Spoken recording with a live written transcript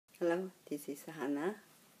Hello, this is Hannah.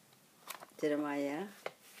 Jeremiah,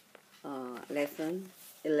 lesson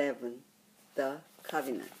 11, the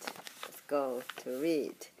covenant. Let's go to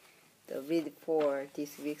read. The read for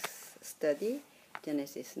this week's study,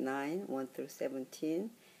 Genesis 9, 1 through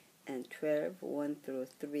 17, and 12, 1 through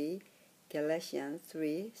 3, Galatians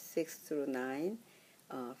 3, 6 through 9,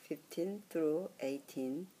 15 through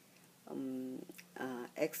 18,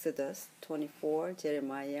 Exodus 24,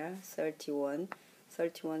 Jeremiah 31,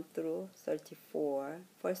 31 through 34,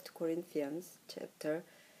 1 Corinthians chapter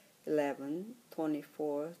 11,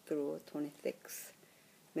 24 through 26.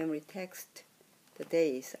 Memory text: the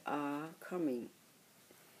days are coming,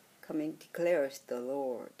 declares the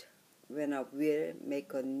Lord, when I will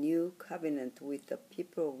make a new covenant with the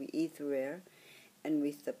people of Israel and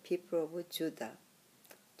with the people of Judah.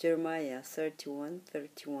 Jeremiah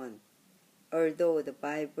 31:31. Although the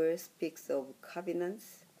Bible speaks of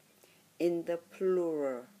covenants in the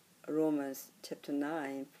plural, Romans chapter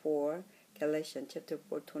 9, 4, Galatians chapter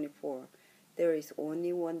 4, 24, there is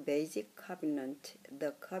only one basic covenant,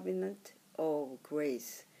 the covenant of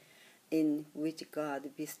grace, in which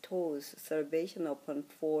God bestows salvation upon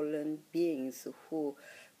fallen beings who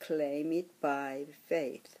claim it by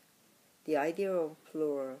faith. The idea of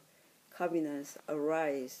plural covenants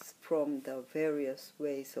arises from the various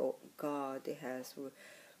ways God has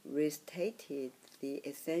restated the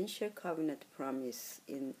essential covenant promise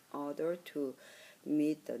in order to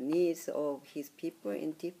meet the needs of his people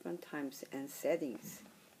in different times and settings.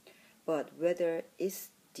 But whether it's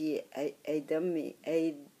the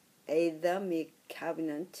Adamic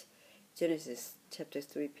covenant, Genesis chapter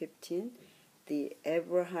 3:15, the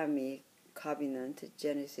Abrahamic covenant,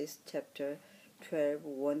 Genesis chapter 12,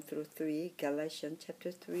 1 through 3, Galatians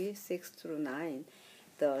chapter 3, 6 through 9,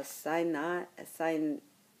 the Sinaitic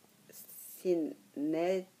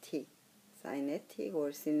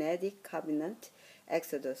covenant,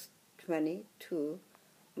 Exodus 22,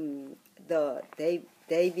 the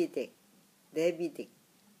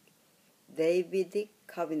Davidic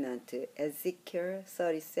covenant, Ezekiel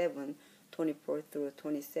 37, 24 through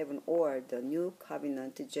 27, or the new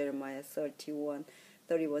covenant, Jeremiah 31,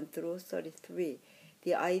 31 through 33.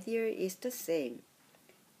 The idea is the same.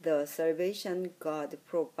 The salvation God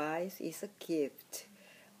provides is a gift,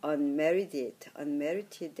 unmerited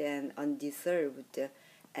and undeserved,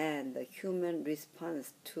 and the human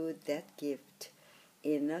response to that gift.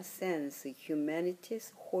 In a sense,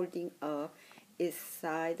 humanity's holding up its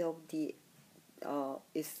side of the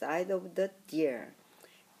deer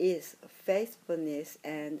is faithfulness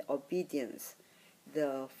and obedience.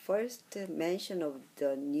 The first mention of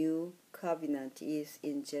the new covenant is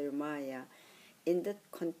in Jeremiah, in the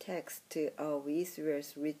context of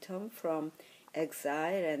Israel's return from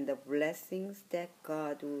exile and the blessings that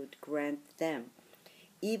God would grant them.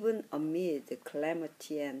 Even amid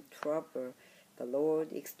calamity and trouble, the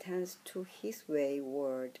Lord extends to his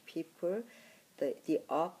wayward people the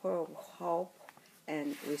offer of hope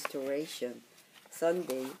and restoration.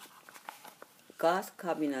 Sunday, God's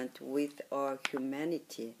covenant with our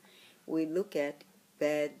humanity. We look at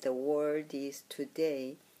bad the world is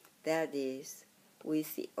today, that is, we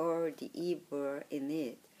see all the evil in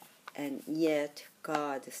it, and yet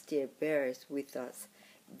God still bears with us.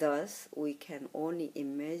 Thus, we can only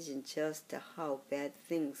imagine just how bad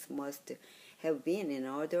things must have been in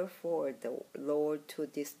order for the Lord to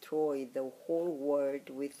destroy the whole world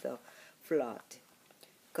with a flood.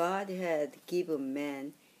 God had given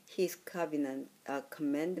man his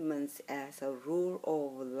commandments as a rule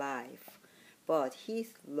of life, but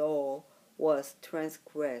his law was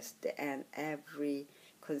transgressed, and every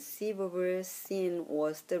conceivable sin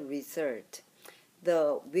was the result.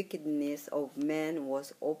 The wickedness of man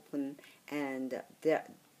was open, and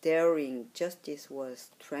daring justice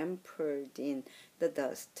was trampled in the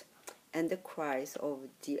dust, and the cries of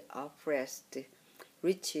the oppressed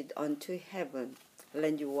reached unto heaven.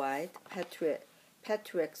 Ellen White,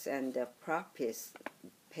 Patriarchs and the Prophets,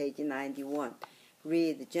 page 91.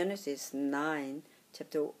 Read Genesis 9,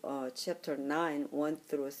 chapter 9, 1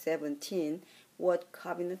 through 17. What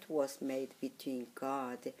covenant was made between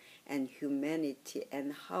God and humanity,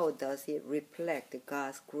 and how does it reflect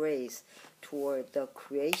God's grace toward the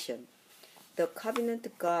creation? The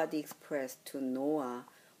covenant God expressed to Noah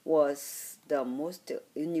was the most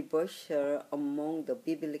universal among the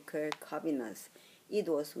biblical covenants. It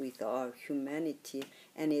was with our humanity,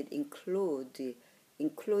 and it included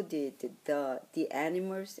the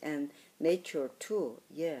animals and nature too.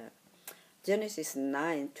 Genesis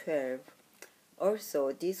 9:12.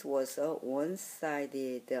 Also, this was a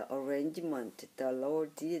one-sided arrangement. The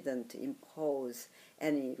Lord didn't impose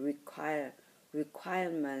any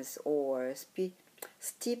requirements or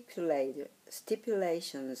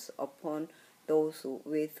stipulations upon those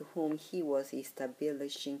with whom he was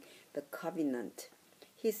establishing the covenant.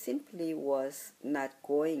 He simply was not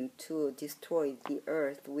going to destroy the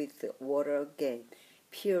earth with water again,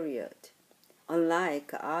 period.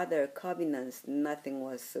 Unlike other covenants, nothing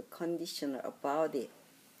was conditional about it.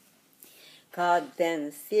 God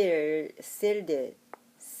then sealed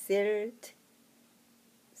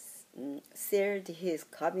his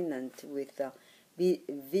covenant with a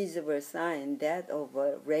visible sign, that of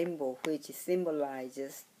a rainbow, which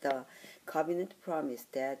symbolizes the covenant promise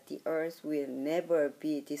that the earth will never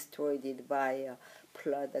be destroyed by a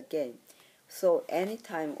flood again. So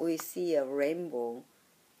anytime we see a rainbow,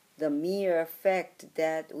 the mere fact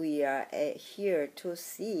that we are here to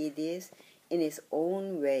see this in its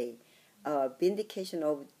own way, a vindication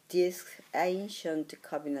of this ancient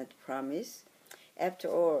covenant promise. After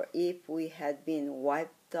all, if we had been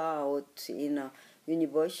wiped out in a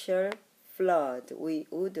universal flood, we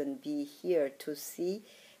wouldn't be here to see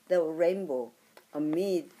the rainbow.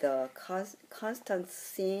 Amid the constant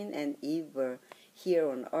sin and evil here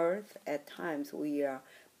on earth, at times we are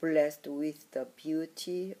blessed with the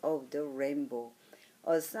beauty of the rainbow,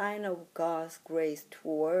 a sign of God's grace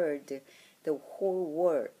toward the whole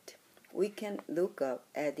world. We can look up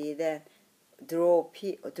at it and draw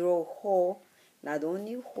hope, not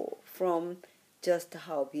only hope from just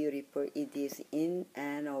how beautiful it is in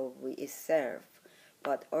and of itself,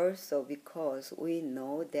 but also because we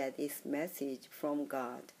know that it's a message from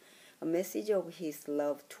God, a message of His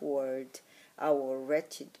love toward our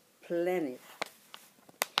wretched planet.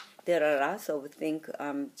 There are lots of things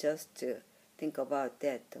just think about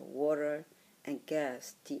that: the water and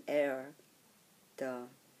gas, the air,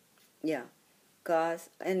 God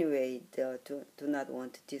anyway do not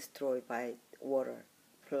want to destroy by water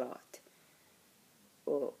flood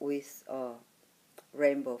with a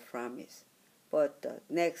rainbow promise. But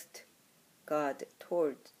next, God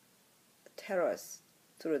tell us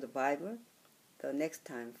through the Bible, the next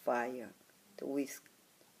time fire, with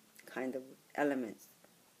kind of elements,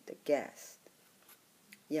 the gas.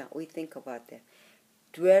 Yeah, we think about that.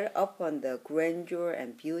 Dwell upon the grandeur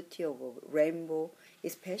and beauty of a rainbow,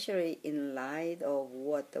 especially in light of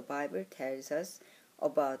what the Bible tells us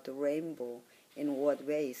about the rainbow. In what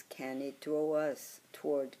ways can it draw us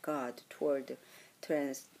toward God, toward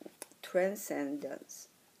transcendence,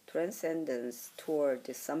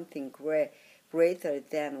 toward something greater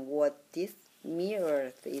than what this mere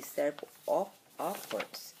earth itself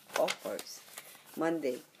offers.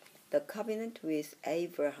 Monday, the covenant with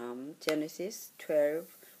Abraham, Genesis 12,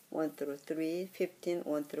 1-3, 15,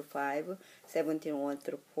 1-5, 17,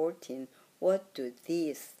 1-14. What do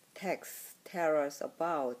these texts tell us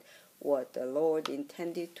about what the Lord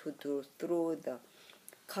intended to do through the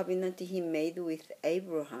covenant He made with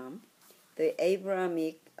Abraham? The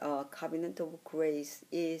Abrahamic covenant of grace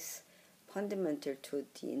is fundamental to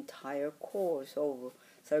the entire course of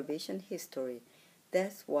salvation history.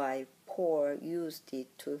 That's why Paul used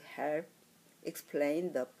it to help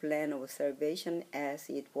explain the plan of salvation as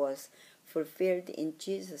it was fulfilled in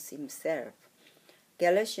Jesus Himself.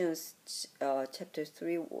 Galatians chapter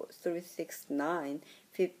 3, 6, 9,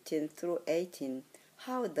 15-18.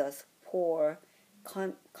 How does Paul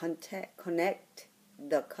connect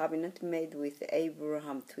the covenant made with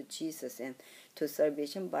Abraham to Jesus and to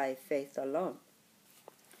salvation by faith alone?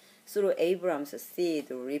 Through Abraham's seed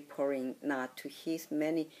referring not to his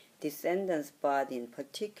many descendants, but in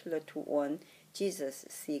particular to one, Jesus'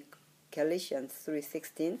 seed, Galatians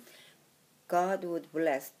 3:16, God would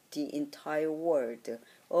bless the entire world,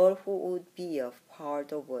 all who would be a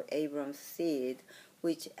part of Abraham's seed,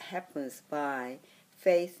 which happens by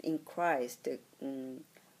faith in Christ.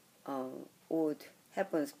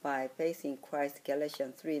 Happens by faith in Christ.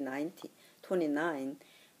 Galatians 3:29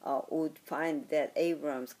 would find that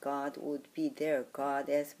Abraham's God would be their God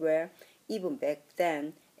as well. Even back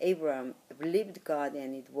then, Abraham believed God,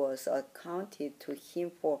 and it was accounted to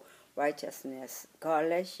him for righteousness.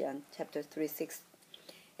 Galatians chapter 3:6.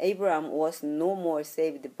 Abraham was no more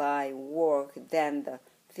saved by work than the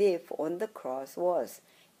thief on the cross was.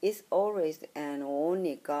 It's always and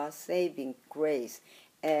only God's saving grace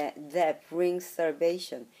that brings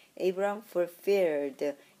salvation. Abraham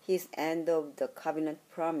fulfilled his end of the covenant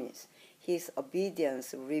promise. His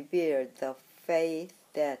obedience revealed the faith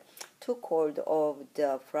that took hold of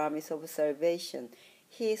the promise of salvation.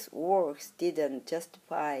 His works didn't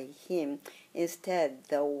justify him. Instead,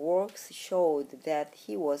 the works showed that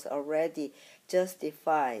he was already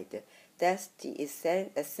justified. That's the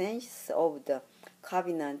essence of the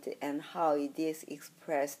covenant and how it is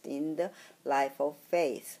expressed in the life of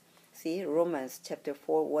faith. See Romans chapter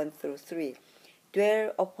 4, 1 through 3.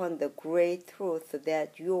 Dwell upon the great truth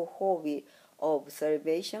that your hope of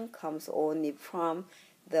salvation comes only from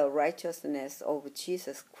the righteousness of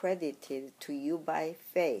Jesus credited to you by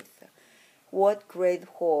faith. What great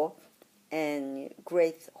hope and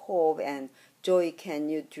joy can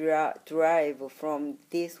you derive from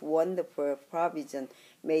this wonderful provision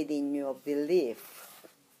made in your belief?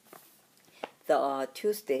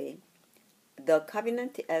 Tuesday, the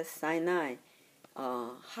covenant at Sinai.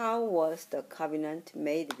 How was the covenant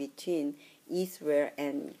made between Israel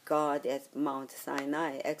and God at Mount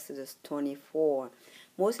Sinai? Exodus 24.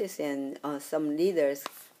 Moses and some leaders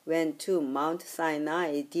went to Mount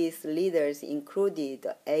Sinai. These leaders included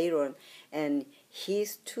Aaron and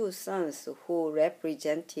his 2 sons, who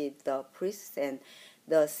represented the priests, and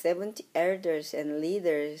the 70 elders and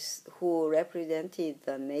leaders who represented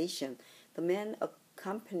the nation. The men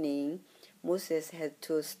accompanying Moses had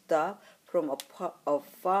to stop from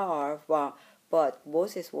afar, but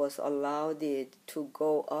Moses was allowed to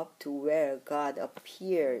go up to where God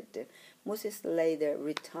appeared. Moses later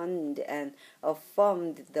returned and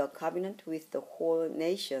affirmed the covenant with the whole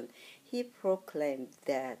nation. He proclaimed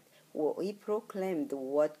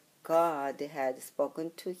what God had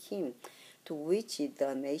spoken to him, to which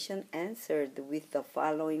the nation answered with the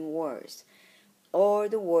following words: all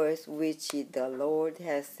the words which the Lord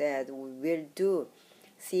has said we will do.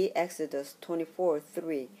 See Exodus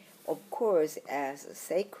 24:3. Of course, as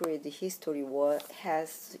sacred history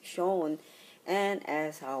has shown, and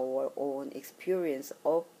as our own experience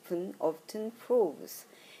often proves,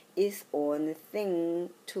 it's one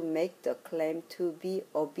thing to make the claim to be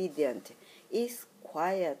obedient. It's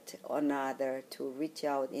quite another to reach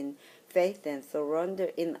out in faith and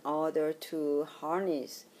surrender in order to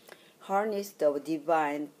harness the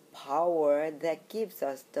divine power that gives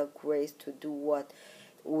us the grace to do what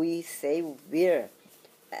we say we will.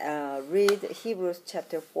 Read Hebrews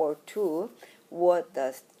chapter 4:2. What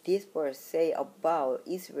does this verse say about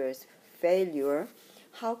Israel's failure?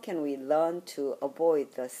 How can we learn to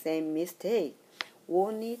avoid the same mistake?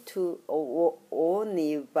 Only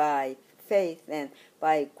by faith and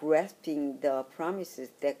by grasping the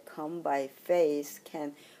promises that come by faith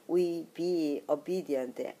can we be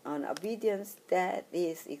obedient, an obedience that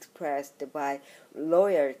is expressed by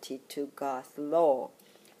loyalty to God's law.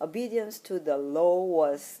 Obedience to the law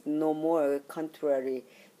was no more contrary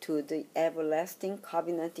to the everlasting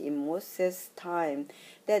covenant in Moses' time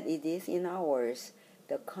than it is in ours.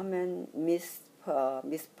 The common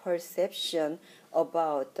misperception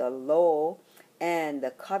about the law and the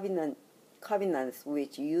covenants,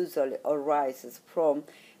 which usually arises from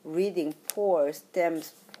reading Paul,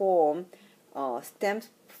 stems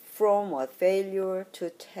from a failure to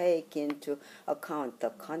take into account the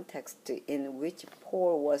context in which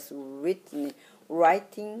Paul was writing,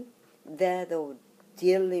 that of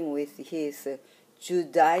dealing with his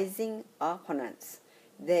Judaizing opponents.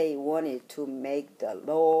 They wanted to make the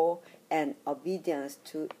law and obedience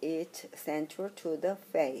to it central to the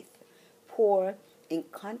faith. Paul, in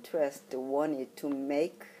contrast, wanted to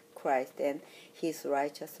make Christ and his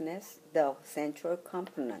righteousness the central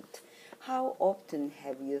component. How often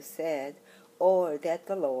have you said, all that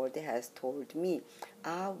the Lord has told me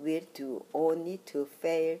I will do, only to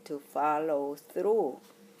fail to follow through?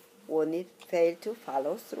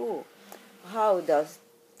 How does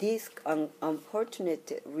this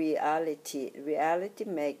unfortunate reality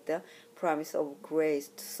make the promise of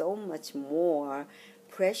grace so much more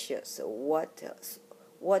precious?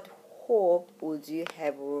 What hope would you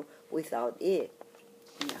have without it?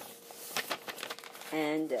 Yeah.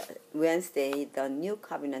 And Wednesday, the New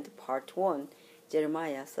Covenant Part 1,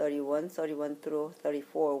 Jeremiah 31 through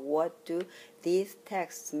 34. What do these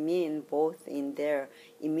texts mean both in their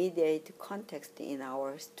immediate context in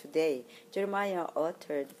ours today? Jeremiah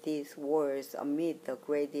uttered these words amid the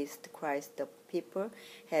greatest crisis the people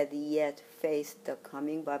had yet faced, the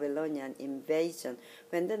coming Babylonian invasion,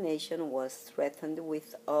 when the nation was threatened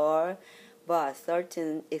with all but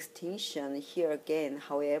certain extinction. Here again,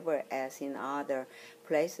 however, as in other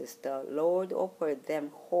places, the Lord offered them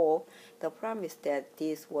hope, the promise that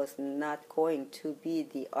this was not going to be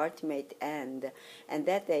the ultimate end, and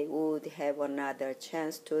that they would have another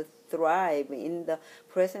chance to thrive in the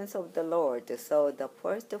presence of the Lord. So the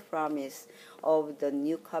first promise of the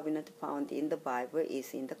new covenant found in the Bible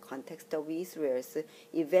is in the context of Israel's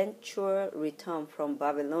eventual return from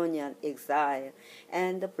Babylonian exile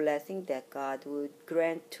and the blessing that God would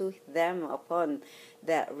grant to them upon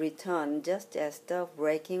that return, just as the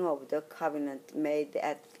breaking of the covenant made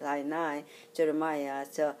at Sinai, Jeremiah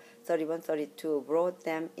 31:32 brought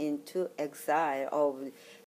them into exile of